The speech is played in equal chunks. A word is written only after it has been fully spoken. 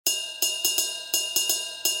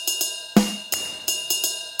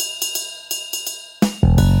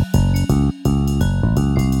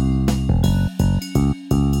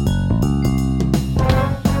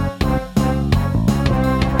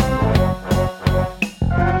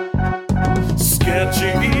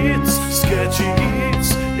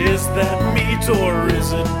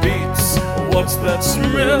What's that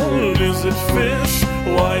smell? Is it fish?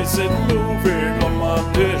 Why is it moving on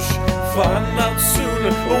my dish? Find out soon.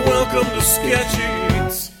 Welcome to Sketchy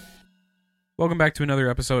Eats. Welcome back to another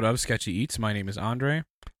episode of Sketchy Eats. My name is Andre.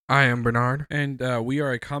 I am Bernard. And we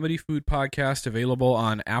are a comedy food podcast available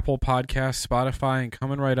on Apple Podcasts, Spotify, and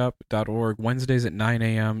comingrightedup.org Wednesdays at 9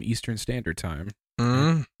 a.m. Eastern Standard Time.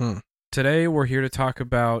 Mm-hmm. Today we're here to talk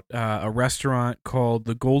about a restaurant called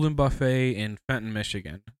the Golden Buffet in Fenton,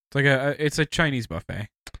 Michigan. It's a Chinese buffet.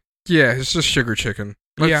 Yeah, it's just sugar chicken.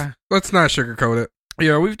 Let's not sugarcoat it.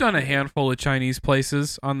 Yeah, we've done a handful of Chinese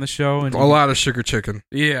places on the show. And a lot of sugar chicken.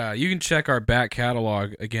 Yeah, you can check our back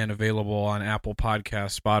catalog, again, available on Apple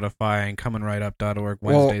Podcasts, Spotify, and comingrightedup.org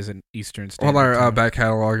Wednesdays at Eastern Standard Time. All our back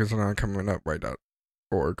catalog isn't on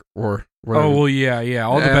comingrightedup.org or whatever. Oh, well, yeah.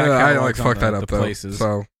 All the back catalogs I fucked that up, the places.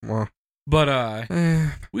 So, well. But,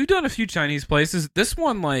 we've done a few Chinese places. This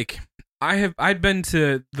one, I'd been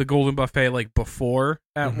to the Golden Buffet, before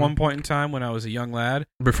at one point in time when I was a young lad.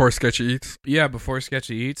 Before Sketchy Eats? Yeah, before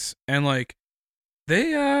Sketchy Eats. And,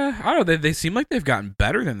 they, I don't know, they seem like they've gotten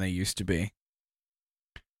better than they used to be.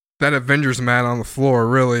 That Avengers mat on the floor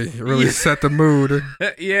really set the mood.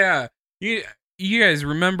 Yeah. You guys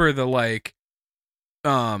remember the,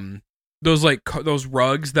 those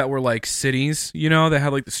rugs that were cities, that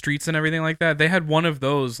had the streets and everything like that? They had one of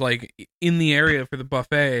those, in the area for the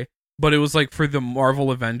buffet. But it was for the Marvel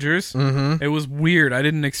Avengers. Mm-hmm. It was weird. I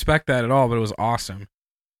didn't expect that at all, but it was awesome.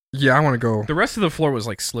 Yeah, I want to go. The rest of the floor was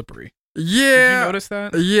slippery. Yeah. Did you notice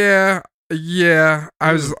that? Yeah.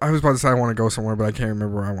 I was about to say I want to go somewhere, but I can't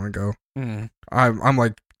remember where I want to go. Mm.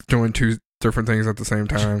 I'm doing two different things at the same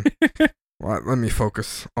time. Well, let me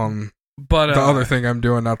focus on the other thing I'm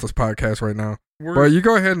doing, not this podcast right now. But you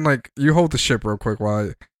go ahead and you hold the ship real quick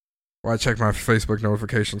while I check my Facebook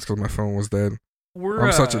notifications because my phone was dead.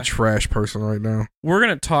 I'm such a trash person right now. We're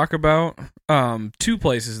going to talk about two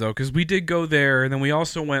places, though, because we did go there, and then we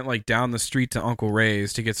also went, down the street to Uncle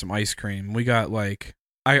Ray's to get some ice cream. We got,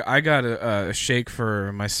 I got a shake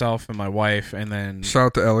for myself and my wife, and then... Shout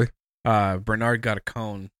out to Ellie. Bernard got a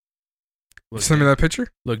cone. Send me that picture?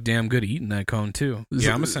 Looked damn good eating that cone, too. Yeah,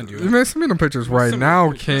 I'm going to send you it. You may send me them pictures right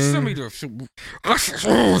now, King. Send me them pictures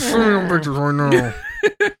right now.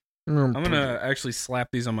 I'm going to actually slap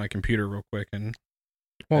these on my computer real quick and...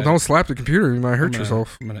 Well, don't slap the computer. You might hurt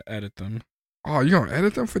yourself. I'm going to edit them. Oh, you going to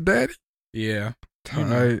edit them for Daddy? Yeah.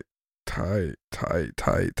 Tight.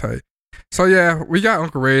 So, yeah, we got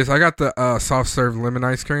Uncle Ray's. I got the soft serve lemon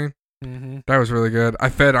ice cream. Mm-hmm. That was really good. I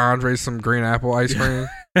fed Andre some green apple ice cream.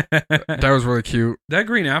 That was really cute. That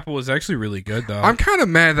green apple was actually really good, though. I'm kind of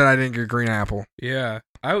mad that I didn't get green apple. Yeah.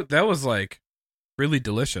 That was, really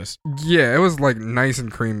delicious. Yeah, it was nice and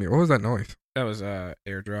creamy. What was that noise? That was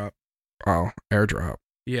airdrop. Oh, airdrop.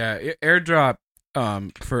 Yeah, airdrop.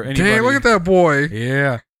 For anybody. Damn, look at that boy.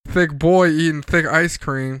 Yeah, thick boy eating thick ice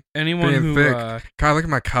cream. Anyone who thick. God, look at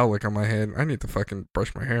my cowlick on my head. I need to fucking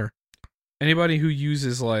brush my hair. Anybody who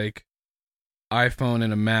uses iPhone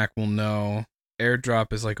and a Mac will know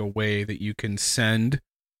airdrop is a way that you can send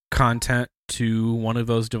content to one of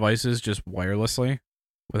those devices just wirelessly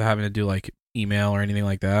without having to do email or anything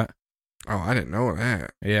like that. Oh, I didn't know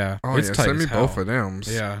that. Yeah. Oh, it's tight send me as hell. both of them.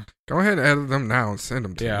 Yeah. Go ahead and edit them now and send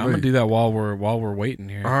them to me. Yeah, I'm gonna do that while we're waiting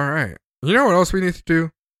here. All right. You know what else we need to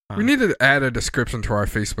do? We need to add a description to our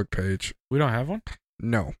Facebook page. We don't have one?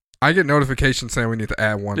 No. I get notifications saying we need to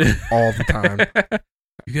add one all the time.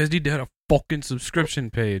 You guys need to add a fucking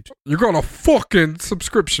subscription page. You got a fucking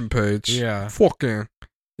subscription page. Yeah. Fucking.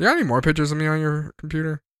 You got any more pictures of me on your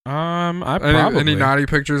computer? I probably. Any naughty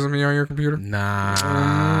pictures of me on your computer? Nah.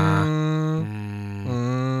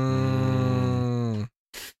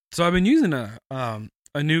 So I've been using a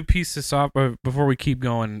new piece of software before we keep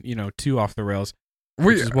going, too off the rails.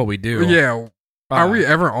 Which is what we do. Yeah. Are we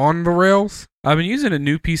ever on the rails? I've been using a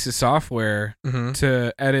new piece of software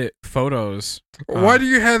to edit photos. Why do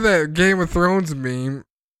you have that Game of Thrones meme?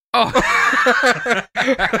 Oh,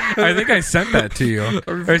 I think I sent that to you.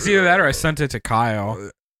 Or it's either that or I sent it to Kyle.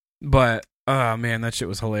 But man, that shit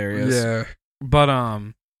was hilarious. Yeah. But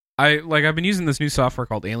I've been using this new software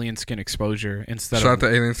called Alien Skin Exposure shout out to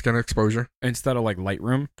Alien Skin Exposure instead of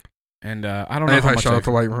Lightroom. And I don't know how much shout out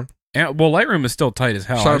to Lightroom. Lightroom is still tight as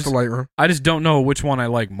hell. Shout out to Lightroom. I just don't know which one I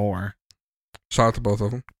like more. Shout out to both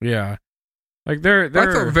of them. Yeah. They're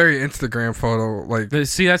that's a very Instagram photo.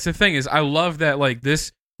 See, that's the thing is I love that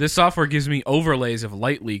this software gives me overlays of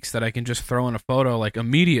light leaks that I can just throw in a photo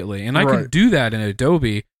immediately. And I can do that in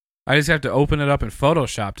Adobe. I just have to open it up in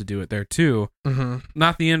Photoshop to do it there too. Mm-hmm.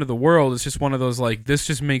 Not the end of the world. It's just one of those this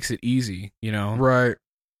just makes it easy, Right.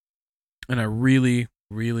 And I really,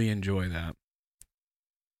 really enjoy that.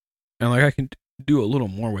 and like I can do a little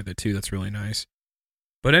more with it too. That's really nice.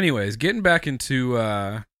 But anyways, getting back into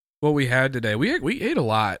what we had today, we ate a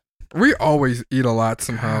lot. We always eat a lot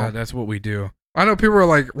somehow. God, that's what we do. I know people are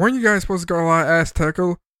like, weren't you guys supposed to go a lot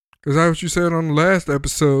Azteca? Because that's what you said on the last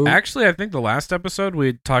episode. Actually, I think the last episode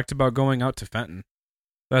we talked about going out to Fenton.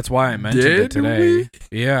 That's why I mentioned it today.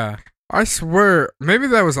 Yeah. I swear, maybe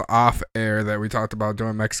that was off air that we talked about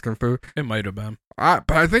doing Mexican food. It might have been.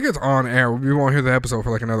 But I think it's on air. We won't hear the episode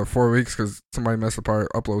for like another 4 weeks because somebody messed up our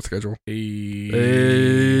upload schedule. Hey.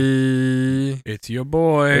 It's your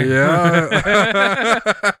boy. Yeah.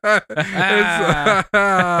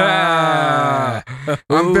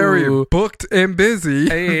 I'm very booked and busy.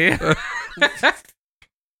 Hey.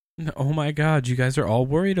 Oh my God, you guys are all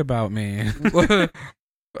worried about me.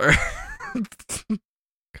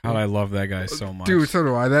 God, I love that guy so much. Dude, so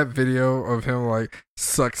do I. That video of him like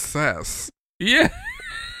success. Yeah.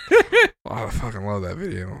 I fucking love that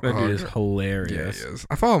video. That dude is hilarious. Yeah, he is.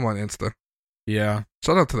 I follow him on Insta. Yeah.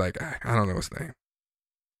 Shout out to that guy. I don't know his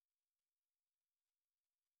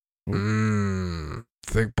name.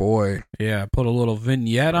 Thick boy. Yeah, put a little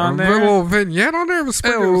vignette on there. A little vignette on there.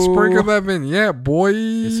 Sprinkle that vignette, boy.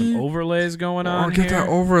 Get some overlays going on. Get that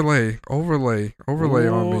overlay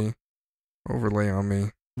on me. Overlay on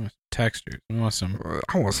me. Textures. I want some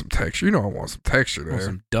texture. You know I want some texture there. I want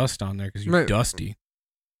some dust on there because you're dusty.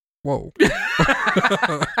 Whoa.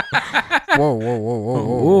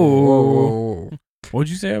 Whoa. What'd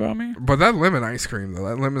you say about me? But that lemon ice cream though,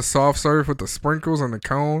 that lemon soft serve with the sprinkles and the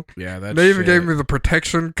cone. Yeah, they even gave me the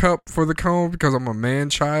protection cup for the cone because I'm a man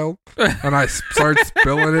child, and I started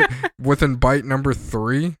spilling it within bite number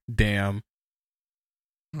 3. Damn.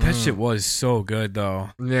 That shit was so good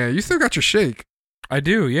though. Yeah, you still got your shake. I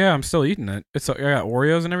do. Yeah, I'm still eating it. I got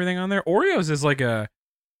Oreos and everything on there. Oreos is like I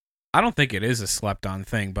don't think it is a slept on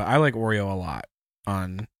thing, but I like Oreo a lot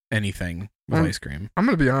on anything with ice cream. I'm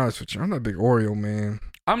gonna be honest with you. I'm not a big Oreo man.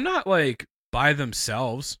 I'm not like by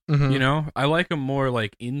themselves. You know, I like them more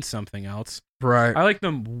like in something else. Right. I like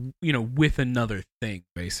them, with another thing,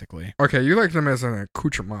 basically. Okay, you like them as an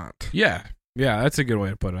accoutrement. Yeah. Yeah, that's a good way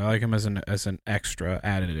to put it. I like them as an extra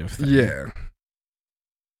additive thing. Yeah.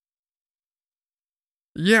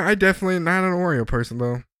 Yeah, I definitely not an Oreo person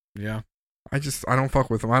though. Yeah. I don't fuck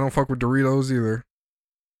with them. I don't fuck with Doritos either.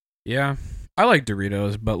 Yeah. I like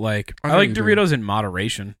Doritos, but like I like Doritos in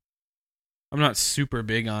moderation. I'm not super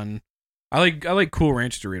big on I like Cool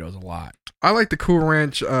Ranch Doritos a lot. I like the Cool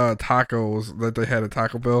Ranch tacos that they had at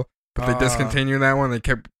Taco Bell, but they discontinued that one. They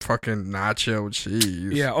kept fucking nacho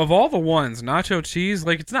cheese. Yeah, of all the ones, nacho cheese,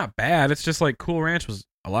 like it's not bad. It's just like Cool Ranch was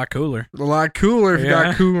a lot cooler. A lot cooler if you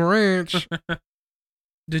got Cool Ranch.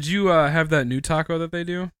 Did you have that new taco that they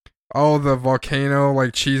do? Oh, the volcano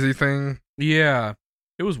like cheesy thing. Yeah,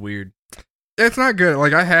 it was weird. It's not good.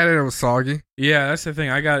 Like I had it, it was soggy. Yeah, that's the thing.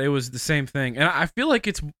 It was the same thing, and I feel like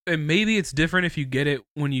maybe it's different if you get it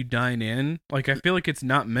when you dine in. Like I feel like it's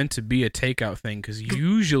not meant to be a takeout thing because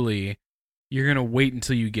usually you're gonna wait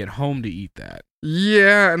until you get home to eat that.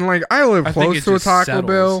 Yeah, and like I live close to a Taco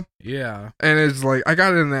Bell. Yeah, and it's like I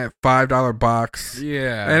got it in that $5 box.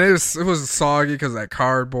 Yeah, and it was soggy because of that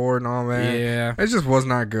cardboard and all that. Yeah, it just was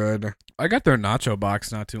not good. I got their nacho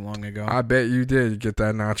box not too long ago. I bet you did get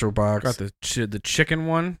that nacho box. Got the chicken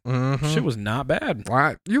one. Mm-hmm. Shit was not bad.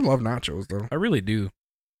 Why? You love nachos though. I really do.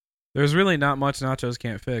 There's really not much nachos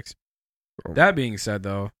can't fix. That being said,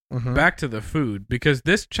 though, back to the food because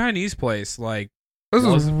this Chinese place, like, this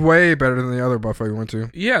is way better than the other buffet we went to.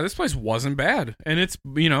 Yeah, this place wasn't bad, and it's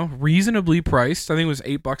reasonably priced. I think it was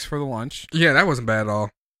 $8 for the lunch. Yeah, that wasn't bad at all.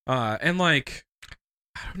 And like,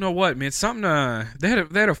 I don't know what, man. Something. They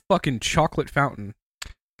had a fucking chocolate fountain.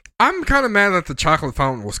 I'm kind of mad that the chocolate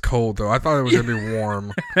fountain was cold though. I thought it was gonna be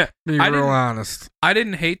warm. Be real honest. I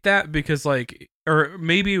didn't hate that because like, or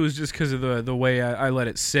maybe it was just because of the way I let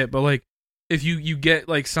it sit. But like, if you get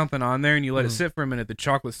like something on there and you let it sit for a minute, the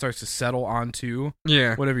chocolate starts to settle onto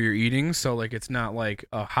whatever you're eating. So like, it's not like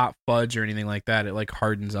a hot fudge or anything like that. It like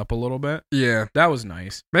hardens up a little bit. Yeah, that was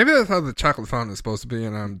nice. Maybe that's how the chocolate fountain is supposed to be,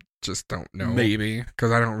 and I just don't know. Maybe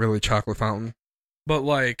because I don't really chocolate fountain. But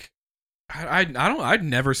like, I'd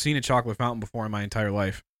never seen a chocolate fountain before in my entire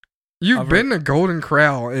life. You've been to Golden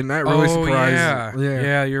Corral, and that really surprised me.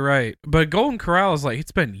 Yeah, you're right. But Golden Corral is like,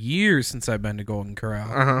 it's been years since I've been to Golden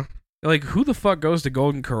Corral. Like, who the fuck goes to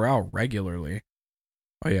Golden Corral regularly?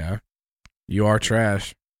 Oh yeah, you are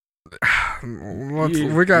trash.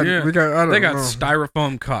 We got. They got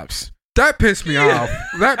styrofoam cups. That pissed me off.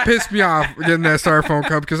 That pissed me off getting that styrofoam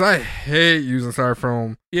cup because I hate using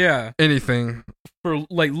styrofoam. Yeah. Anything. for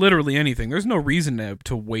like literally anything. There's no reason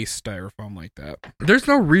to waste styrofoam like that. There's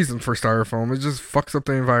no reason for styrofoam. It just fucks up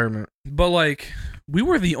the environment. But like, we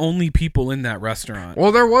were the only people in that restaurant.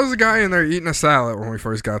 Well, there was a guy in there eating a salad when we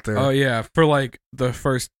first got there. Oh yeah, for like the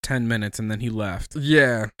first 10 minutes, and then he left.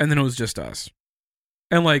 Yeah. And then it was just us.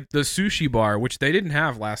 And like the sushi bar, which they didn't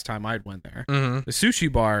have last time I went there. Mm-hmm. The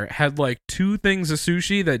sushi bar had like 2 things of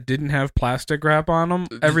sushi that didn't have plastic wrap on them.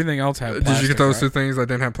 Everything else had plastic Did you get those wrap. 2 things that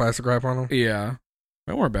didn't have plastic wrap on them? Yeah.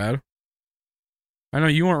 They weren't bad. I know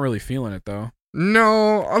you weren't really feeling it though.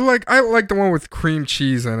 No, I like the one with cream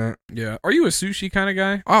cheese in it. Yeah. Are you a sushi kind of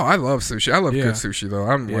guy? Oh, I love sushi. I love good sushi though.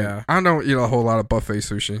 I don't eat a whole lot of buffet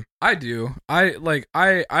sushi. I do. I like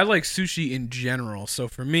sushi in general. So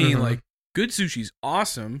for me, like good sushi's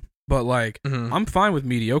awesome, but like I'm fine with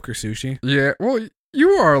mediocre sushi. Yeah. Well, you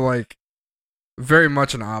are like very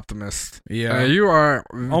much an optimist. Yeah. You are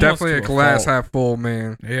almost definitely a glass half full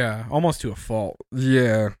man. Yeah. Almost to a fault.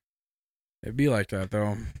 Yeah. It'd be like that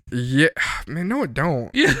though. Yeah, man. No, it don't.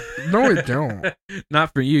 Yeah, no, it don't.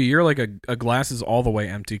 Not for you. You're like a glass is all the way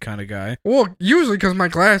empty kind of guy. Well, usually because my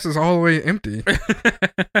glass is all the way empty.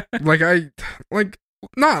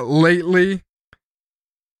 Not lately.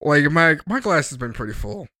 Like my glass has been pretty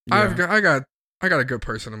full. Yeah. I got a good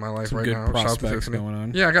person in my life right now. Prospects going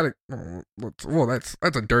on. Yeah, I got a. Well, that's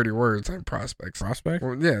a dirty word. Saying prospects. Prospect.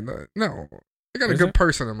 Well, yeah, no. I got a good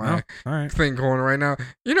person in my thing going right now.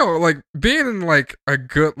 You know, like being in like a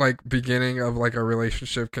good like beginning of like a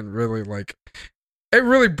relationship can really like it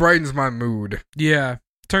really brightens my mood. Yeah,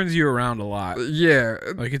 turns you around a lot. Yeah,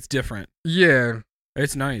 like it's different. Yeah,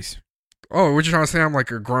 it's nice. Oh, what you trying to say? I'm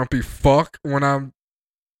like a grumpy fuck when I'm,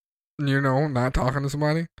 not talking to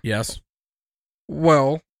somebody. Yes.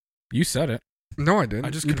 Well, you said it. No, I didn't.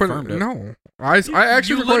 I just confirmed it. No, I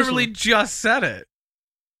actually you literally just said it.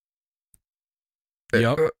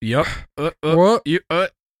 Yep. What?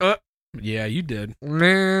 Yeah, you did.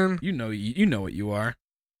 Man. You know what you are.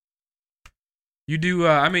 You do,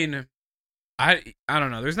 I mean, I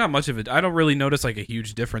don't know. There's not much of it. I don't really notice like a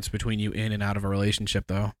huge difference between you in and out of a relationship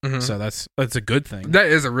though. Mm-hmm. So that's a good thing. That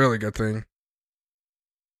is a really good thing.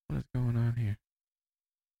 What is going on here?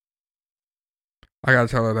 I gotta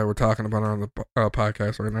tell her that we're talking about it on the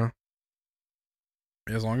podcast right now.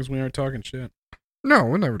 As long as we aren't talking shit. No,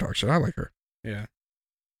 we'll never talk shit. I like her. Yeah.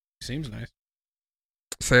 Seems nice.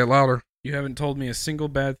 Say it louder. You haven't told me a single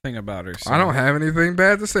bad thing about her. So. I don't have anything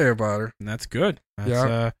bad to say about her. And that's good.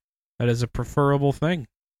 That is a preferable thing.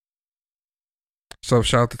 So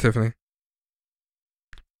shout out to Tiffany.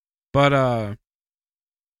 But I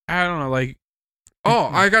don't know, like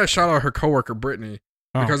I gotta shout out her coworker Brittany.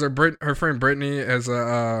 Because her friend Brittany is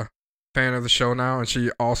a fan of the show now, and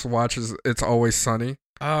she also watches It's Always Sunny.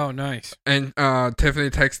 Oh, nice. And Tiffany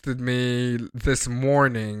texted me this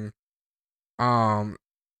morning with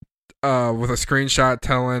a screenshot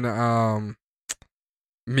telling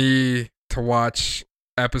me to watch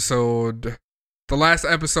the last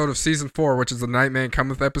episode of season 4, which is the Nightman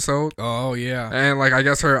Cometh episode. Oh, yeah. And like I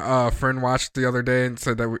guess her friend watched the other day and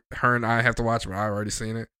said that her and I have to watch it, but I already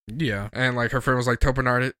seen it. Yeah. And like her friend was like,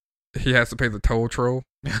 Topinard, he has to pay the toll troll.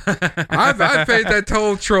 I've paid that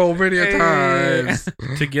toll troll many a times.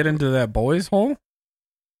 To get into that boys hole?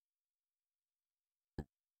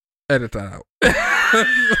 Edit that out.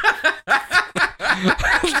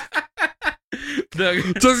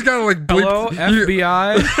 Just gotta like bleep. Hello,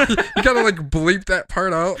 FBI. You gotta like bleep that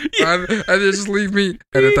part out. And then just leave me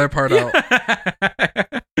edit that part out.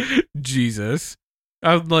 Jesus.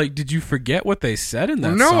 I'm like, did you forget what they said in that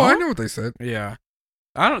song? No, I know what they said. Yeah.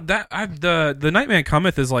 The Nightman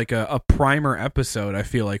Cometh is like a primer episode, I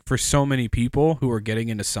feel like, for so many people who are getting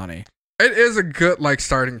into Sunny. It is a good like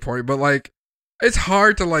starting point, but like it's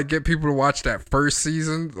hard to like get people to watch that first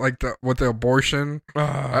season, like with the abortion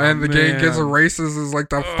and the gay gets racist is like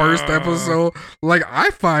the first episode. Like I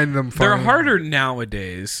find them funny. They're harder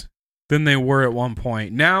nowadays than they were at one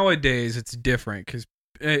point. Nowadays it's different because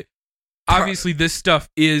obviously this stuff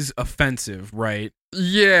is offensive, right?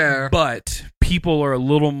 Yeah, but people are a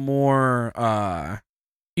little more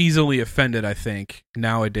easily offended, I think,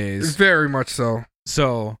 nowadays. Very much so.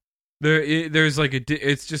 So there's like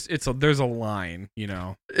there's a line, you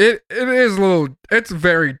know. It is a little. It's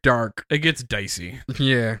very dark. It gets dicey.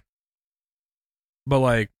 Yeah, but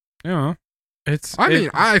like, you know,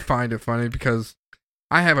 I find it funny because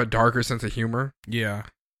I have a darker sense of humor. Yeah,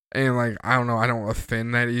 and like I don't know, I don't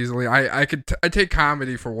offend that easily. I take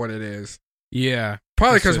comedy for what it is. Yeah.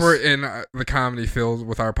 Probably because we're in the comedy field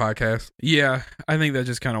with our podcast. Yeah, I think that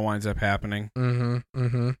just kind of winds up happening.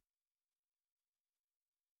 Mm-hmm.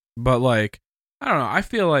 But like, I don't know. I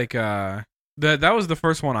feel like that was the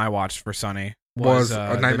first one I watched for Sunny. was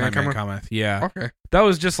A Nightman Cometh. Yeah. Okay. That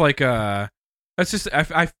was just like I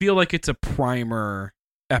feel like it's a primer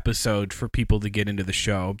episode for people to get into the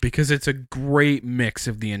show because it's a great mix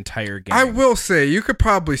of the entire game. I will say you could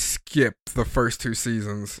probably skip the first 2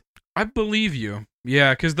 seasons. I believe you.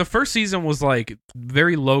 Yeah, because the first season was like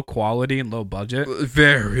very low quality and low budget.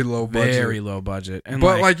 Very low budget. Very low budget. And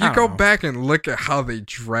but like you go back and look at how they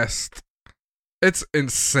dressed. It's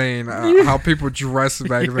insane how people dressed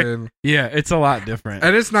back then. Yeah, it's a lot different.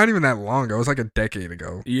 And it's not even that long ago. It was like a decade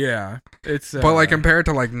ago. Yeah. It's but like compared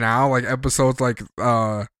to like now, like episodes like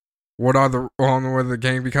what are the where the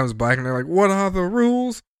gang becomes black and they're like, what are the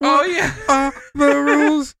rules? What are the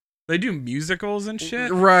rules? They do musicals and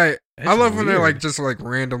shit. Right. I love when they're like just like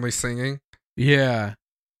randomly singing. Yeah.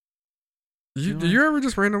 Do you ever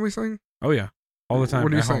just randomly sing? Oh yeah. All the time. What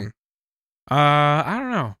do you sing? I don't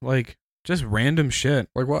know. Like just random shit.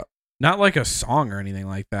 Like what? Not like a song or anything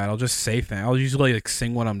like that. I'll just say things. I'll usually like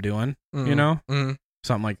sing what I'm doing, you know? Mm-hmm.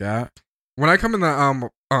 Something like that. When I come in the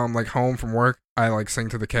like home from work, I like sing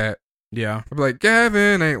to the cat. Yeah. I'll be like,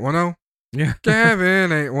 Gavin 810. Yeah.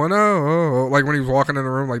 Gavin 810. Like when he was walking in the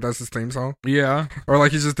room, like that's his theme song. Yeah. Or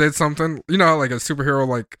like he just did something, you know, like a superhero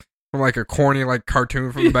like from like a corny like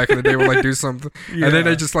cartoon from the back of the day would like do something. Yeah. And then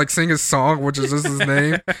they just like sing his song, which is just his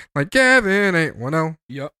name. Like Gavin 810.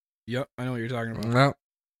 Yep, I know what you're talking about. No.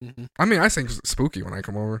 Mm-hmm. I mean, I sing spooky when I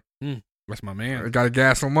come over. That's my man. I gotta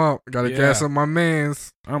gas him up. Gas up my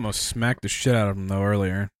mans. I almost smacked the shit out of him though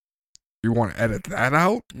earlier. You want to edit that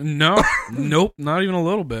out? No, nope, not even a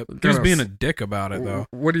little bit. He was being a dick about it though.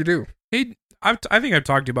 What do you do? I think I've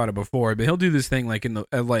talked to you about it before, but he'll do this thing like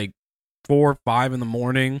at like 4 or 5 in the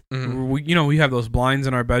morning. Mm-hmm. We have those blinds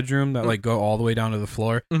in our bedroom that like go all the way down to the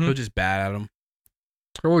floor. Mm-hmm. He'll just bat at them.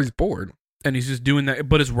 Oh, he's bored. And he's just doing that,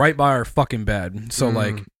 but it's right by our fucking bed. So,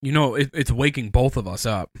 like, it's waking both of us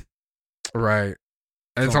up. Right.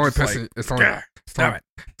 And it's only pissing... Like,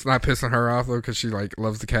 it's not pissing her off, though, because she, like,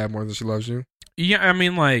 loves the cat more than she loves you? Yeah, I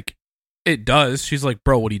mean, like, it does. She's like,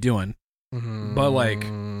 bro, what are you doing? Mm-hmm. But, like,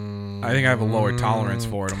 I think I have a lower tolerance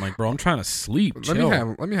for it. I'm like, bro, I'm trying to sleep. Let me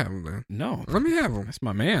have him, then. No. Let me have him. That's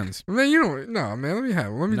my man's. Man, you don't... No, man, let me have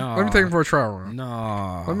him. Let me take him for a trial run.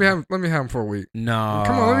 No. Let me have him for a week. No.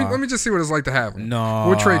 Come on, let me just see what it's like to have him. No.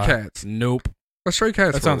 We'll trade cats. Nope. Let's trade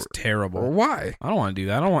cats. That sounds terrible. Well, why? I don't want to do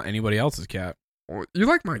that. I don't want anybody else's cat. You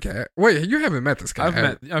like my cat? Wait, you haven't met this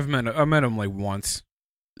cat. I've met him like once.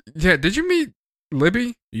 Yeah, did you meet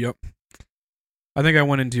Libby? Yep. I think I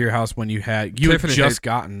went into your house when you had just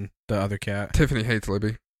gotten the other cat. Tiffany hates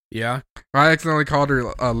Libby. Yeah? I accidentally called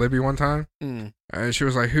her Libby one time. And she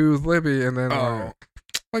was like, who's Libby? And then,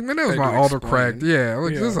 like, man, that was my autocorrect. Yeah,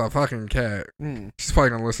 like, this is a fucking cat. She's probably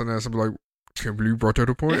going to listen to this and be like, can't believe you brought that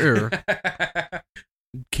up on air.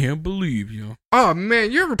 Can't believe you. Oh,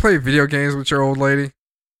 man, you ever play video games with your old lady?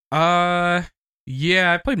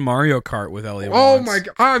 Yeah, I played Mario Kart with Ellie. Oh my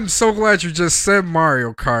god, I'm so glad you just said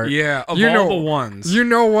Mario Kart. Yeah, of all the ones. You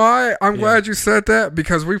know why? I'm glad you said that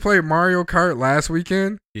because we played Mario Kart last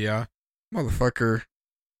weekend. Yeah. Motherfucker,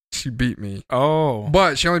 she beat me. Oh.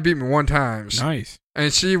 But she only beat me one time. Nice.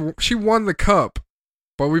 And she won the cup,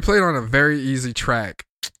 but we played on a very easy track.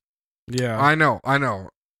 Yeah. I know.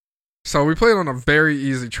 So we played on a very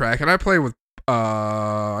easy track, and I played with,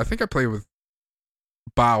 I think I played with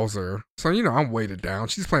Bowser. So, I'm weighted down.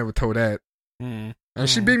 She's playing with Toadette. And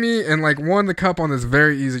she beat me and, like, won the cup on this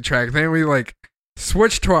very easy track. Then we, like,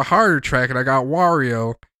 switched to a harder track, and I got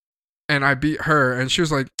Wario, and I beat her. And she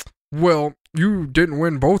was like, well, you didn't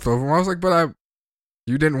win both of them. I was like, but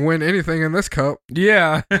you didn't win anything in this cup.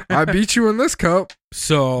 Yeah. I beat you in this cup.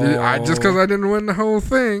 So. Just because I didn't win the whole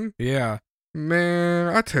thing. Yeah.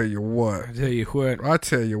 Man, I tell you what.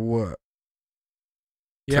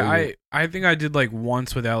 Yeah, I think I did like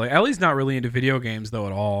once with Ellie. Ellie's not really into video games though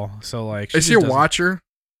at all. So like, is she a watcher?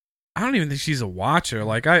 I don't even think she's a watcher.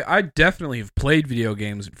 Like I definitely have played video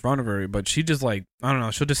games in front of her, but she just like, I don't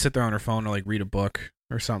know, she'll just sit there on her phone or like read a book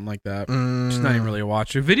or something like that. She's not even really a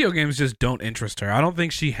watcher. Video games just don't interest her. I don't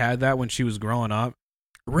think she had that when she was growing up.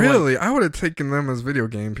 Really? I would have taken them as video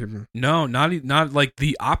game people. No, not like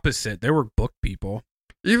the opposite. They were book people.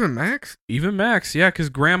 Even Max? Even Max, yeah, because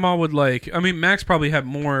Grandma would like... I mean, Max probably had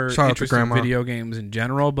more interest in video games in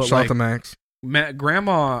general, but Shout out to Max.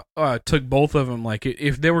 Grandma took both of them. Like,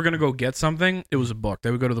 if they were going to go get something, it was a book.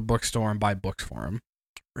 They would go to the bookstore and buy books for him.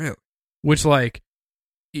 Really? Which, like,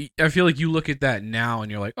 I feel like you look at that now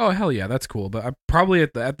and you're like, oh, hell yeah, that's cool. But I probably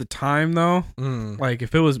at the time, though, like,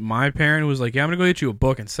 if it was my parent who was like, yeah, I'm going to go get you a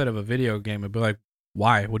book instead of a video game, I'd be like,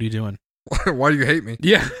 why? What are you doing? Why do you hate me?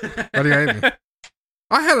 Yeah. Why do you hate me?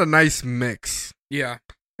 I had a nice mix. Yeah.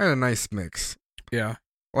 I had a nice mix. Yeah.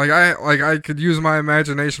 I could use my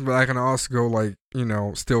imagination, but I can also go like,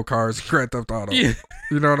 steal cars, Grand Theft Auto. Yeah.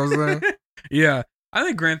 You know what I'm saying? Yeah. I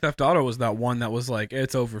think Grand Theft Auto was that one that was like,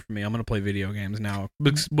 it's over for me. I'm gonna play video games now.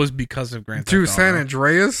 Was because of Grand Theft Auto. Dude, San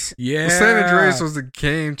Andreas. Yeah. San Andreas was a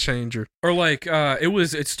game changer. Or like,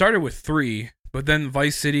 it started with 3. But then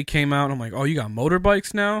Vice City came out, and I'm like, oh, you got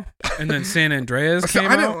motorbikes now? And then San Andreas came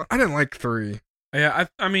out. I didn't like 3. Yeah,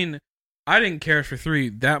 I mean, I didn't care for 3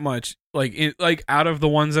 that much, like out of the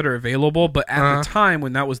ones that are available. But at the time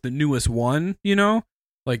when that was the newest one,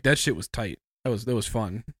 like that shit was tight. That was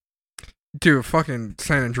fun. Dude, fucking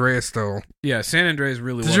San Andreas though. Yeah, San Andreas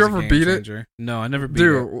really. Did you ever beat it? No, I never beat it.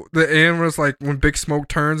 Dude, the end was like when Big Smoke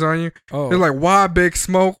turns on you. Oh, they're like, why Big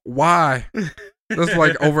Smoke? Why? That's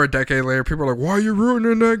like over a decade later. People are like, why are you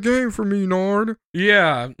ruining that game for me, Nard?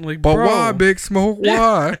 Yeah, like, but why, Big Smoke?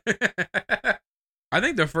 Why? I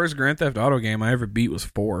think the first Grand Theft Auto game I ever beat was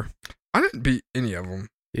 4. I didn't beat any of them.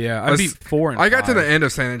 Yeah, I beat 4 and 5. I got to the end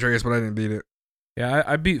of San Andreas, but I didn't beat it. Yeah,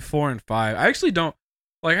 I beat 4 and 5. I actually don't,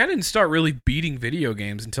 I didn't start really beating video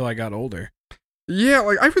games until I got older. Yeah,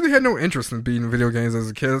 like I really had no interest in beating video games as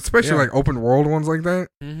a kid, especially like open world ones like that.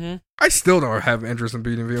 Mm-hmm. I still don't have interest in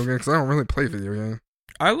beating video games because I don't really play video games.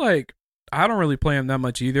 I don't really play them that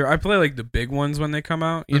much either. I play like the big ones when they come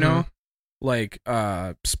out, you know, like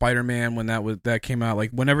Spider-Man when that came out.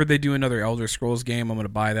 Like whenever they do another Elder Scrolls game, I'm gonna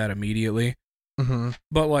buy that immediately. Mm-hmm.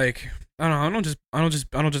 But like I don't know, I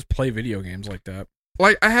don't just play video games like that.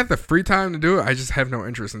 Like, I have the free time to do it. I just have no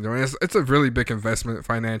interest in doing it. It's a really big investment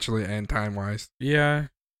financially and time-wise. Yeah.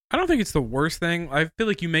 I don't think it's the worst thing. I feel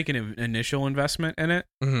like you make an initial investment in it,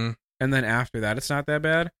 and then after that, it's not that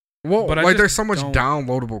bad. Well, but like, there's so much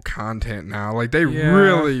downloadable content now. Like, they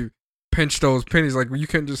really pinch those pennies. Like, you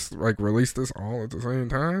can't just, like, release this all at the same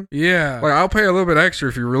time. Yeah. Like, I'll pay a little bit extra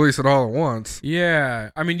if you release it all at once. Yeah.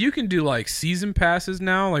 I mean, you can do, like, season passes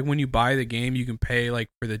now. Like, when you buy the game, you can pay, like,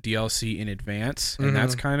 for the DLC in advance, and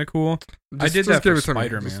that's kind of cool. I did that for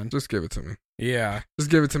Spider-Man. Just give it to me. Yeah.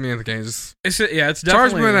 Just give it to me in the game. It's definitely...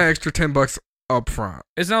 Charge me that extra $10 up front.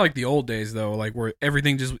 It's not like the old days, though, like, where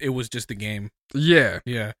everything it was just the game. Yeah.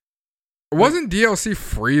 Yeah. Wasn't DLC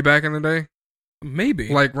free back in the day? Maybe.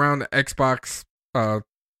 Like around the Xbox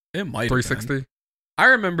it might 360. I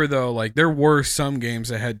remember though, like there were some games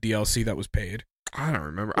that had DLC that was paid. I don't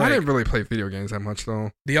remember. Like, I didn't really play video games that much though.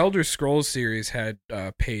 The Elder Scrolls series had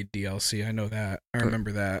paid DLC. I know that. I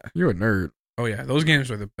remember that. You're a nerd. Oh yeah, those games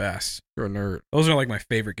were the best. You're a nerd. Those are like my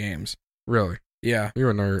favorite games. Really? Yeah. You're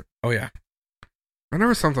a nerd. Oh yeah. And there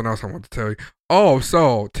was something else I wanted to tell you. Oh,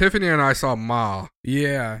 so Tiffany and I saw Ma.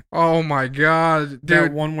 Yeah. Oh my god, dude.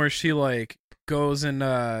 That one where she like goes and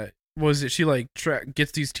she like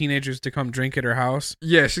gets these teenagers to come drink at her house.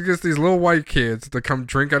 Yeah, she gets these little white kids to come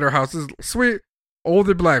drink at her house. This sweet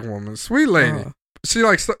older black woman, sweet lady. She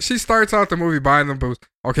starts out the movie buying them booze.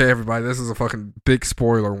 Okay, everybody, this is a fucking big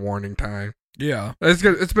spoiler warning time. Yeah, it's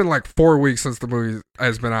good. It's been like 4 weeks since the movie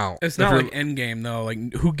has been out. It's not like Endgame though.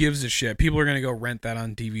 Like, who gives a shit? People are gonna go rent that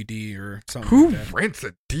on DVD or something. Who like that. rents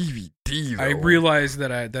a DVD? Though? I realize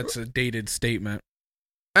that that's a dated statement.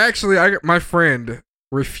 Actually, my friend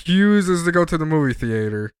refuses to go to the movie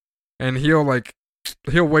theater, and he'll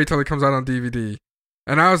wait till it comes out on DVD.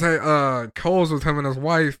 And I was at Kohl's with him and his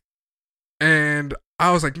wife, and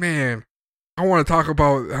I was like, man, I want to talk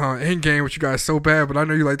about Endgame with you guys so bad, but I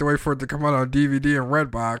know you like to wait for it to come out on DVD and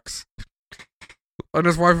Redbox. And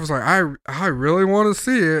his wife was like, I really want to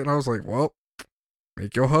see it. And I was like, well,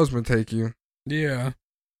 make your husband take you. Yeah.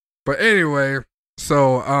 But anyway,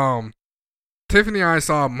 so Tiffany and I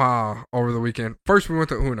saw Ma over the weekend. First, we went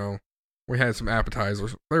to Uno. We had some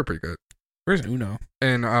appetizers. They were pretty good. Where's Uno?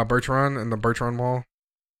 In Bertrand, in the Bertrand Mall.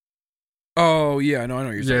 Oh, yeah. No, I know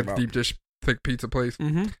what you're talking about. Yeah, deep dish, thick pizza place.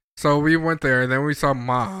 Mm-hmm. So we went there, and then we saw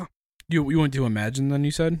Ma. You went to Imagine, then,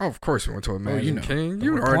 you said? Oh, of course we went to Imagine, King.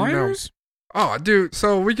 You already know. Oh, dude.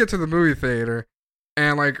 So we get to the movie theater,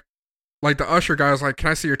 and like the usher guy was like,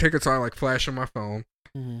 can I see your ticket? So I like flash on my phone.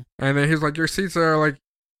 Mm-hmm. And then he's like, your seats are like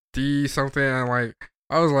D something. And like,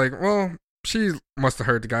 I was like, well, she must have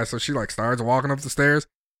heard the guy. So she like starts walking up the stairs,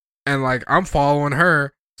 and like, I'm following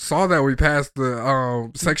her. Saw that we passed the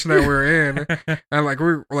section that we were in, and like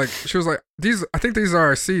she was like, I think these are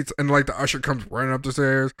our seats, and like the usher comes running up the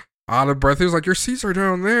stairs, out of breath. He was like, your seats are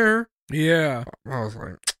down there. Yeah. I was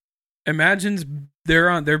like, Imagine's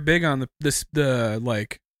they're big on the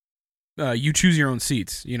you choose your own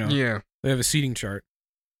seats, you know. Yeah. They have a seating chart.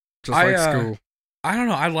 Just like school. I don't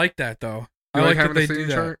know. I like that though. You I like having that they a seating do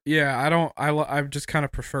that. chart? Yeah, I just kind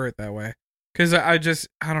of prefer it that way. Because I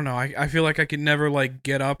don't know. I feel like I could never like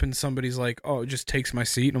get up and somebody's like, oh, it just takes my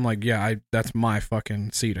seat. And I'm like, yeah, that's my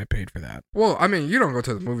fucking seat. I paid for that. Well, I mean, you don't go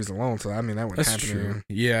to the movies alone, so I mean that wouldn't happen to you.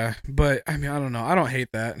 Yeah, but I mean, I don't know. I don't hate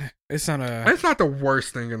that. It's not the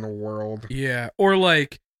worst thing in the world. Yeah, or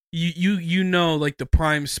like you know, like the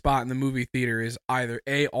prime spot in the movie theater is either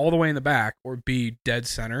A, all the way in the back, or B, dead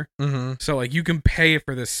center. Mm-hmm. So like you can pay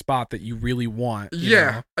for this spot that you really want.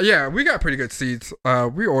 Yeah, we got pretty good seats.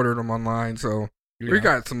 We ordered them online, so we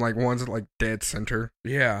got some like ones at like dead center.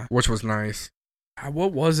 Yeah, which was nice.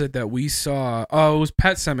 What was it that we saw? Oh, it was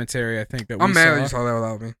Pet Cemetery, I think. I'm mad that you saw that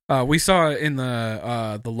without me. We saw it in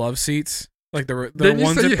the love seats. Like the Didn't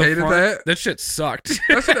ones you say at you the hated front. that? That shit sucked.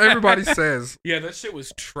 That's what everybody says. Yeah, that shit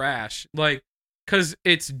was trash. Like, cause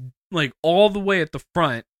it's like all the way at the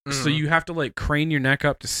front, so you have to like crane your neck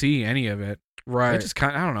up to see any of it. Right. It just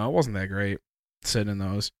kind of, I don't know. It wasn't that great sitting in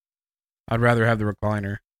those. I'd rather have the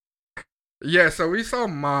recliner. Yeah. So we saw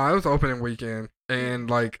Ma. It was opening weekend, and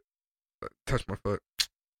like, touch my foot.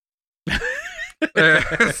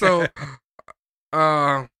 Yeah, so,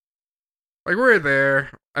 like we're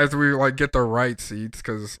there as we like get the right seats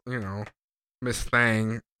because you know Miss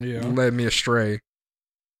Thang led me astray.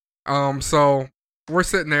 So we're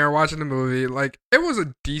sitting there watching the movie. Like it was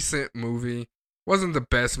a decent movie. Wasn't the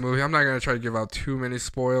best movie. I'm not gonna try to give out too many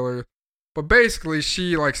spoilers. But basically,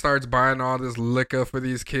 she like starts buying all this liquor for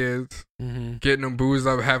these kids, getting them boozed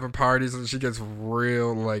up, having parties, and she gets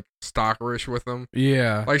real like stalkerish with them.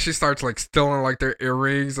 Yeah, like she starts like stealing like their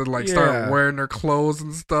earrings and like start wearing their clothes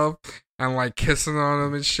and stuff, and like kissing on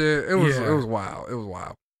them and shit. It was wild. It was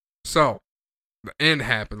wild. So the end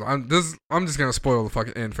happened. I'm just gonna spoil the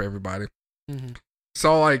fucking end for everybody.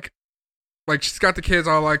 So like she's got the kids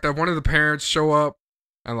all like that. One of the parents show up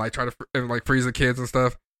and like try to freeze the kids and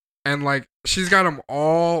stuff. And like she's got them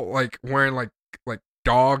all like wearing like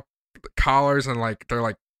dog collars and like they're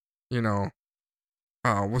like, you know,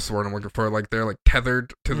 what's the word I'm looking for? Like they're like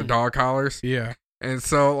tethered to the dog collars. Yeah. And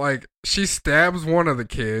so like she stabs one of the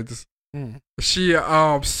kids. She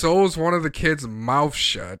sews one of the kids' mouth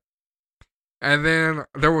shut. And then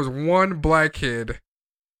there was one black kid.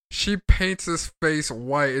 She paints his face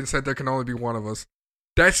white and said there can only be one of us.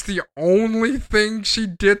 That's the only thing she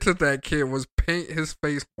did to that kid was paint his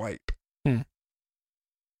face white.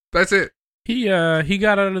 That's it. He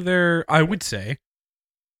got out of there, I would say,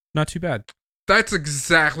 not too bad. That's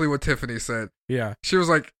exactly what Tiffany said. Yeah. She was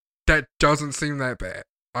like, that doesn't seem that bad.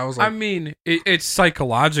 I was like, I mean, it's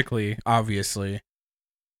psychologically, obviously,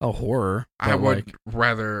 a horror. I would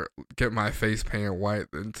rather get my face painted white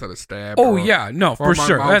instead of stabbed. Oh, yeah. No, for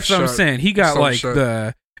sure. That's what I'm saying. He got like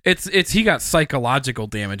shut. He got psychological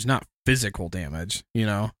damage, not physical damage, you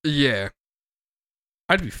know? Yeah.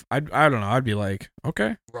 I don't know. I'd be like,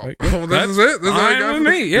 okay. Like, well, this is it. This is all you got for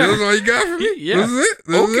me. Yeah. This is all you got for me? Yeah. This is it?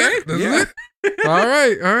 This okay. is it? This is it? All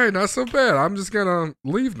right. Not so bad. I'm just going to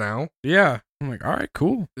leave now. Yeah. I'm like, all right,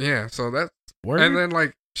 cool. Yeah. So that's... Word? And then,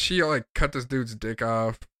 like, she, like, cut this dude's dick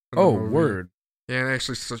off. Oh, word. Yeah, and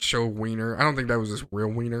actually showed wiener. I don't think that was his real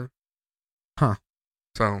wiener. Huh.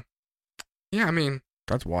 So, yeah, I mean...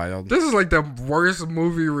 That's wild. This is like the worst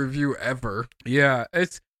movie review ever. Yeah,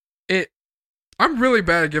 I'm really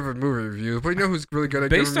bad at giving movie reviews, but you know who's really good at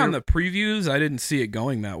giving based on the previews, I didn't see it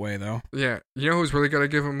going that way though. Yeah, you know who's really good at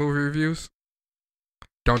giving movie reviews?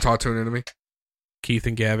 Don't Talk Tune Into Me. Keith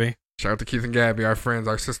and Gabby. Shout out to Keith and Gabby, our friends,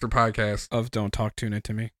 our sister podcast of Don't Talk Tune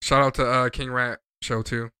Into Me. Shout out to King Rat show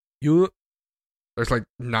too. There's like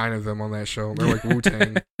 9 of them on that show. They're like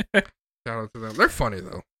Wu-Tang. Shout out to them. They're funny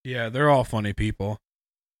though. Yeah, they're all funny people.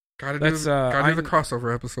 Gotta do the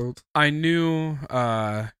crossover episodes. I knew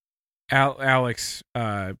Alex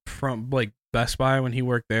from like Best Buy when he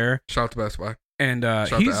worked there. Shout out to Best Buy. And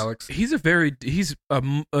shout out to Alex. He's a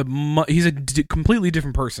completely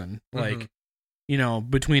different person. Like, you know,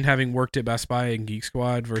 between having worked at Best Buy and Geek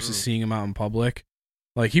Squad versus seeing him out in public,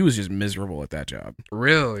 like he was just miserable at that job.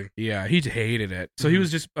 Really? Yeah, he hated it. So he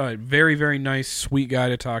was just a very, very nice, sweet guy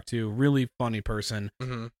to talk to. Really funny person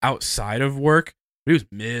outside of work. He was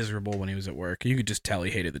miserable when he was at work. You could just tell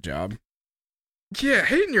he hated the job. Yeah,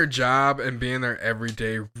 hating your job and being there every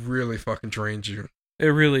day really fucking drains you. It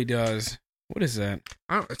really does. What is that?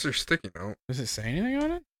 It's your sticky note. Does it say anything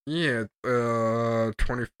on it? Yeah,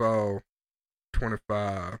 24,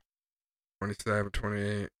 25, 27,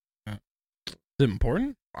 28. Is it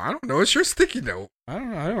important? I don't know. It's your sticky note. I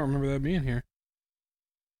don't know. I don't remember that being here.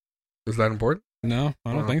 Is that important? No,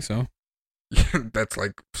 I don't think so. That's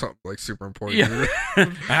like something like super important.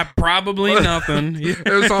 Yeah. Probably nothing. It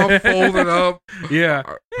was all folded up. Yeah.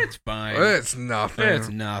 It's fine. It's nothing. It's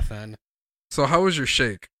nothing. So how was your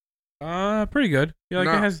shake? Pretty good. Yeah, like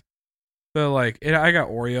it has I got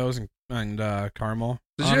Oreos and caramel.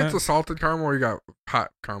 Did you get the salted caramel or you got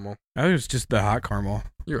hot caramel? I think it was just the hot caramel.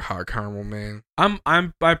 You're a hot caramel man.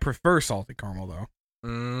 I prefer salted caramel though.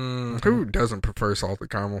 Who doesn't prefer salted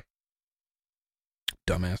caramel?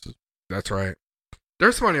 Dumbasses. That's right.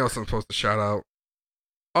 There's somebody else I'm supposed to shout out.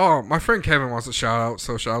 Oh, my friend Kevin wants a shout out,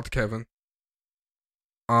 so shout out to Kevin.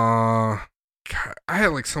 God, I had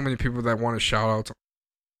like so many people that want to shout out,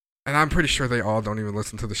 and I'm pretty sure they all don't even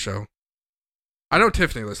listen to the show. I know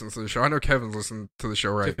Tiffany listens to the show. I know Kevin's listening to the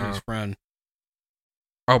show right Tiffany's now. Friend.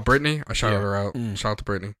 Oh, Brittany? I shouted her out. Shout out to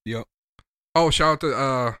Brittany. Yep. Oh, shout out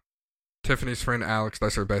to Tiffany's friend Alex.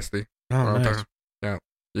 That's her bestie. Oh, nice. Yeah.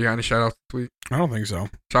 You got any shout outs this week? I don't think so.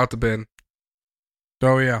 Shout out to Ben.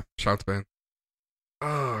 Oh, yeah. Shout out to Ben.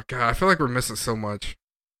 Oh, God. I feel like we're missing so much.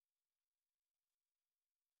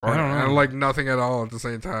 I don't know. And like nothing at all at the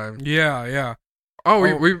same time. Yeah. Oh,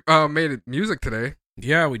 we made music today.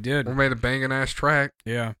 Yeah, we did. We made a banging ass track.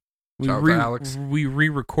 Yeah. Shout out to Alex. We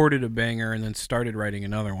re-recorded a banger and then started writing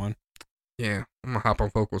another one. Yeah. I'm going to hop on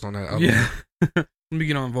vocals on that. Yeah. Let me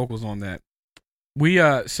get on vocals on that. We,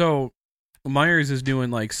 so Myers is doing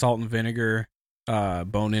like salt and vinegar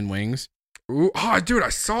bone-in wings. Ooh, oh, dude, I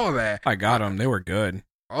saw that. I got them. They were good.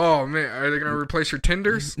 Oh, man. Are they going to replace your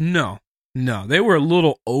tenders? No. They were a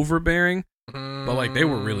little overbearing, but like they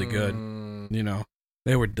were really good. You know,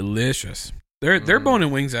 they were delicious. Their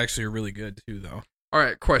bone-in wings actually are really good too, though. All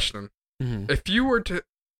right, question. Mm-hmm. If you were to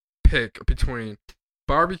pick between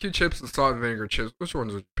barbecue chips and salt and vinegar chips, which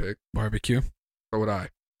ones would you pick? Barbecue. So would I.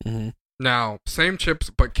 Mm-hmm. Now, same chips,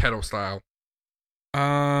 but kettle style.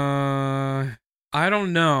 I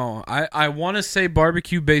don't know. I want to say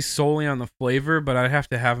barbecue based solely on the flavor, but I'd have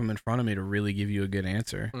to have them in front of me to really give you a good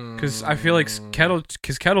answer. Because I feel like kettle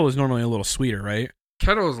is normally a little sweeter, right?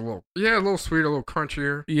 Kettle is a little sweeter, a little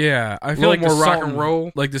crunchier. Yeah, I feel like more rock and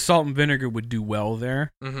roll. Like the salt and vinegar would do well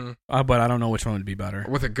there. Mm-hmm. But I don't know which one would be better.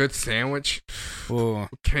 With a good sandwich. Oh,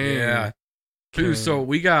 okay. Yeah. Dude, so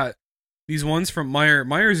we got these ones from Meyer.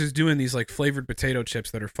 Myers is doing these like flavored potato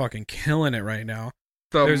chips that are fucking killing it right now.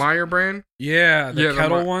 The Meyer brand? Yeah, the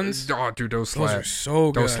kettle ones. Oh, dude, those slap. Those are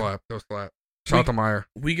so good. Those slap. Shout out to Meyer.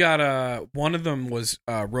 We got one of them was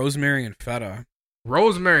rosemary and feta.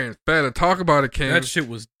 Rosemary and feta. Talk about it, Ken. That shit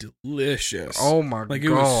was delicious. Oh my god. It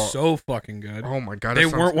was so fucking good. Oh my god. They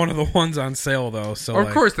weren't one of the ones on sale though, so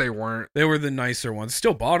of course they weren't. They were the nicer ones.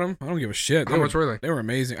 Still bought them. I don't give a shit. How much were they? They were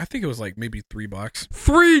amazing. I think it was like maybe $3.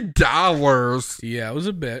 $3? Yeah, it was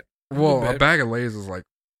a bit. Well, a bag of Lay's is like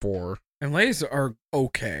 $4. And Lay's are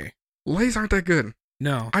okay. Lay's aren't that good.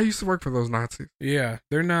 No. I used to work for those Nazis. Yeah,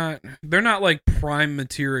 they're not like prime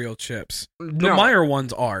material chips. The Meyer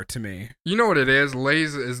ones are to me. You know what it is?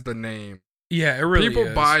 Lay's is the name. Yeah, it really People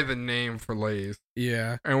is. buy the name for Lay's.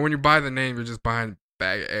 Yeah. And when you buy the name, you're just buying a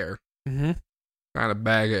bag of air. Mm-hmm. Not a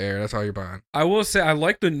bag of air. That's all you're buying. I will say I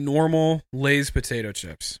like the normal Lay's potato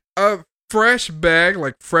chips. A fresh bag,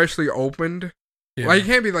 like freshly opened. Yeah. Like, it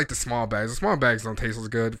can't be like the small bags. The small bags don't taste as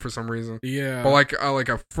good for some reason. Yeah. But like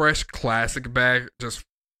a fresh classic bag, just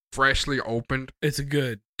freshly opened. It's a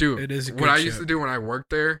good. Dude, it is a good what I chip. used to do when I worked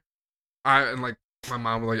there, my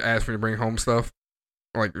mom would like ask me to bring home stuff.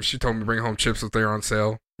 Like, if she told me to bring home chips if they were on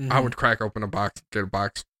sale, I would crack open a box, get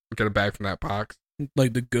a bag from that box.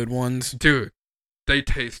 Like the good ones. Dude, they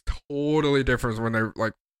taste totally different when they're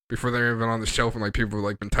like before they're even on the shelf and like people have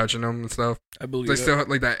like been touching them and stuff. I believe they still have,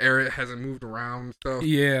 like that area hasn't moved around and stuff.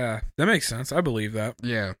 Yeah, that makes sense. I believe that.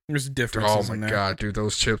 Yeah, there's differences. Oh in my there. god, dude,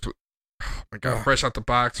 those chips! Oh my god, fresh out the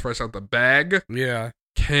box, fresh out the bag. Yeah,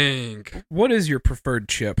 king. What is your preferred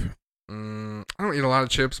chip? I don't eat a lot of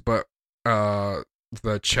chips, but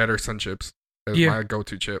the cheddar sun chips is my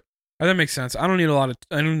go-to chip. That makes sense. I don't need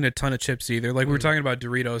a ton of chips either. Like we were talking about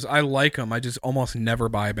Doritos. I like them. I just almost never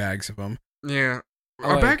buy bags of them. Yeah.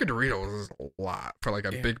 A bag of Doritos is a lot for like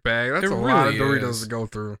a big bag. That's a lot of Doritos to go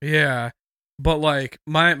through. Yeah. But like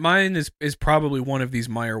mine is probably one of these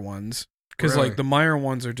Meyer ones. Because like the Meyer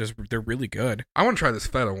ones are they're really good. I want to try this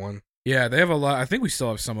feta one. Yeah, they have a lot. I think we still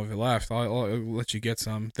have some of it left. I'll let you get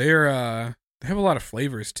some. They have a lot of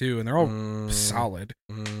flavors too, and they're all solid.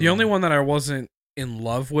 The only one that I wasn't in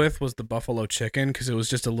love with was the buffalo chicken because it was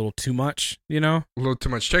just a little too much, you know? A little too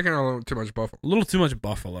much chicken or a little too much buffalo? A little too much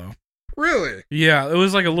buffalo. Really? Yeah, it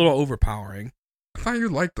was like a little overpowering. I thought you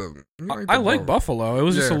liked them. I like buffalo. It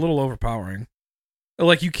was just a little overpowering.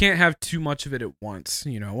 Like, you can't have too much of it at once,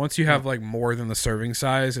 you know? Once you have, like, more than the serving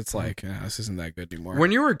size, it's like, this isn't that good anymore.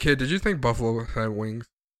 When you were a kid, did you think buffalo had wings?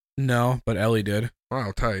 No, but Ellie did.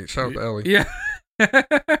 Wow, tight. Shout out to Ellie. Yeah. Shout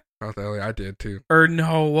out to Ellie. I did, too. Or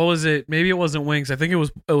no, what was it? Maybe it wasn't wings. I think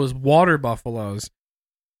it was water buffaloes.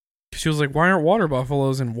 She was like, why aren't water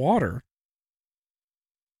buffaloes in water?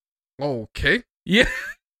 Okay. Yeah.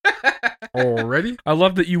 Already? I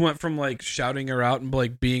love that you went from like shouting her out and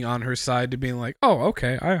like being on her side to being like, oh,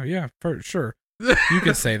 okay, yeah, for sure. You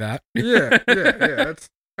can say that. yeah.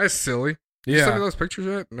 That's silly. Did you send me those pictures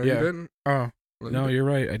yet? No, you didn't. Oh, no, you're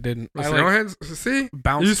right. I didn't. Listen, go ahead. See?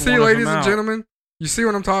 You see, ladies and gentlemen? You see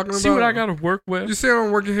what I'm talking about? See what I got to work with? You see what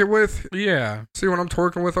I'm working here with? Yeah. See what I'm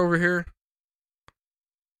twerking with over here?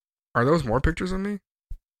 Are those more pictures of me?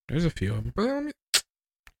 There's a few of them.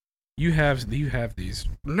 You have these.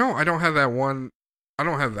 No, I don't have that one. I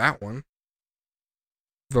don't have that one.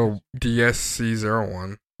 The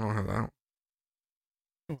DSC01. I don't have that one.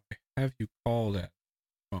 What have you called it?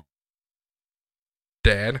 Oh.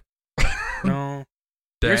 Dad? No.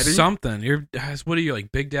 Daddy? You're something. What are you,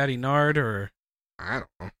 like Big Daddy Nard or? I don't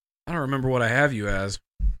know. I don't remember what I have you as.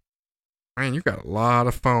 Man, you got a lot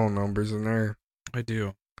of phone numbers in there. I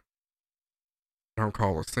do. I don't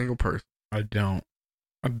call a single person. I don't.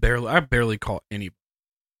 I barely call anybody.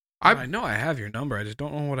 I know I have your number. I just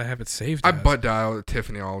don't know what I have it saved as. butt dial at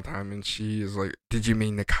Tiffany all the time, and she is like, "Did you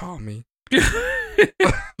mean to call me?" She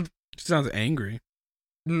sounds angry.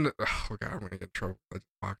 No, oh God, I'm gonna get in trouble. I just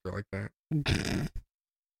mocked her like that.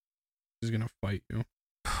 She's gonna fight you.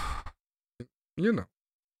 You know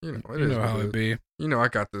how it be. You know, I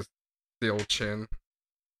got this steel chin.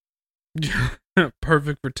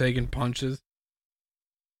 Perfect for taking punches.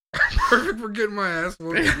 Perfect for getting my ass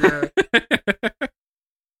whooped. Yeah.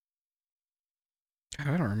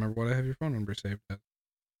 I don't remember what I have your phone number saved as.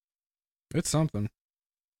 It's something.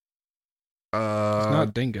 It's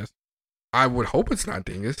not Dingus. I would hope it's not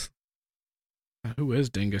Dingus. Who is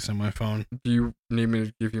Dingus in my phone? Do you need me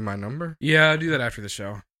to give you my number? Yeah, I'll do that after the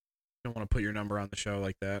show. I don't want to put your number on the show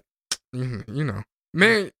like that. You know.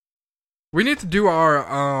 Man, we need to do our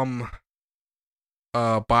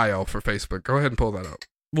bio for Facebook. Go ahead and pull that up.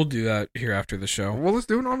 We'll do that here after the show. Well, let's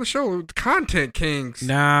do it on the show. Content Kings.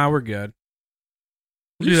 Nah, we're good.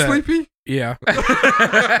 You sleepy? Yeah.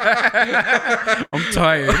 I'm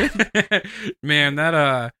tired. Man,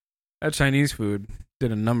 that Chinese food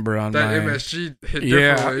did a number on that MSG hit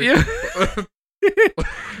differently. Yeah.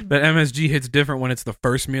 That MSG hits different when it's the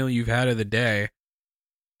first meal you've had of the day.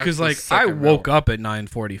 Because like I woke up at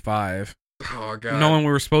 9:45. Oh God. Knowing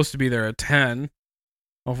we were supposed to be there at 10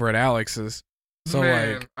 over at Alex's. So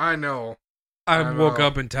Man, like I know. I woke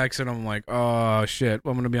up and texted him like, oh shit,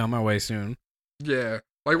 I'm gonna be on my way soon. Yeah.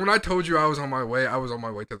 Like when I told you I was on my way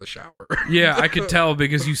to the shower. Yeah, I could tell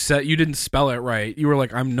because you didn't spell it right. You were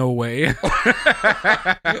like, I'm no way.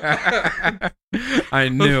 I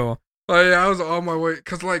knew. Like, I was on my way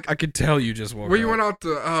because like I could tell you just woke up. We went out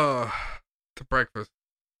to breakfast.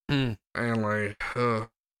 And like we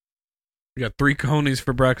got 3 conies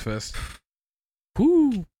for breakfast.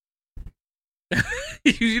 Whoo.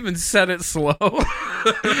 You even said it slow.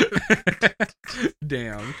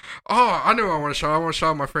 Damn. Oh, I know what I want to show. I want to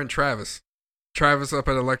show my friend Travis. Travis up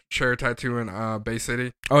at Electric Chair Tattoo in Bay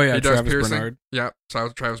City. Oh yeah, he does Travis piercing. Bernard. Yeah, shout out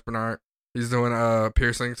to Travis Bernard. He's doing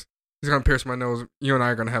piercings. He's gonna pierce my nose. You and I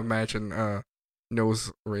are gonna have matching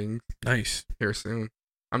nose rings. Nice. Here soon.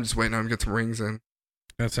 I'm just waiting on him to get some rings in.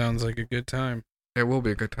 That sounds like a good time. It will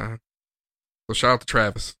be a good time. So shout out to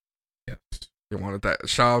Travis. Yes. You wanted that.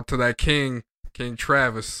 Shout out to that King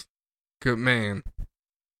Travis. Good man.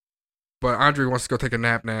 But Andre wants to go take a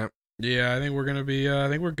nap. Yeah, I think we're gonna be I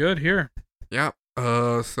think we're good here. Yep.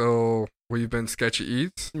 So we've been Sketchy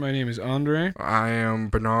Eats. My name is Andre. I am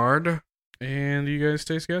Bernard. And you guys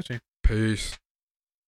stay sketchy. Peace.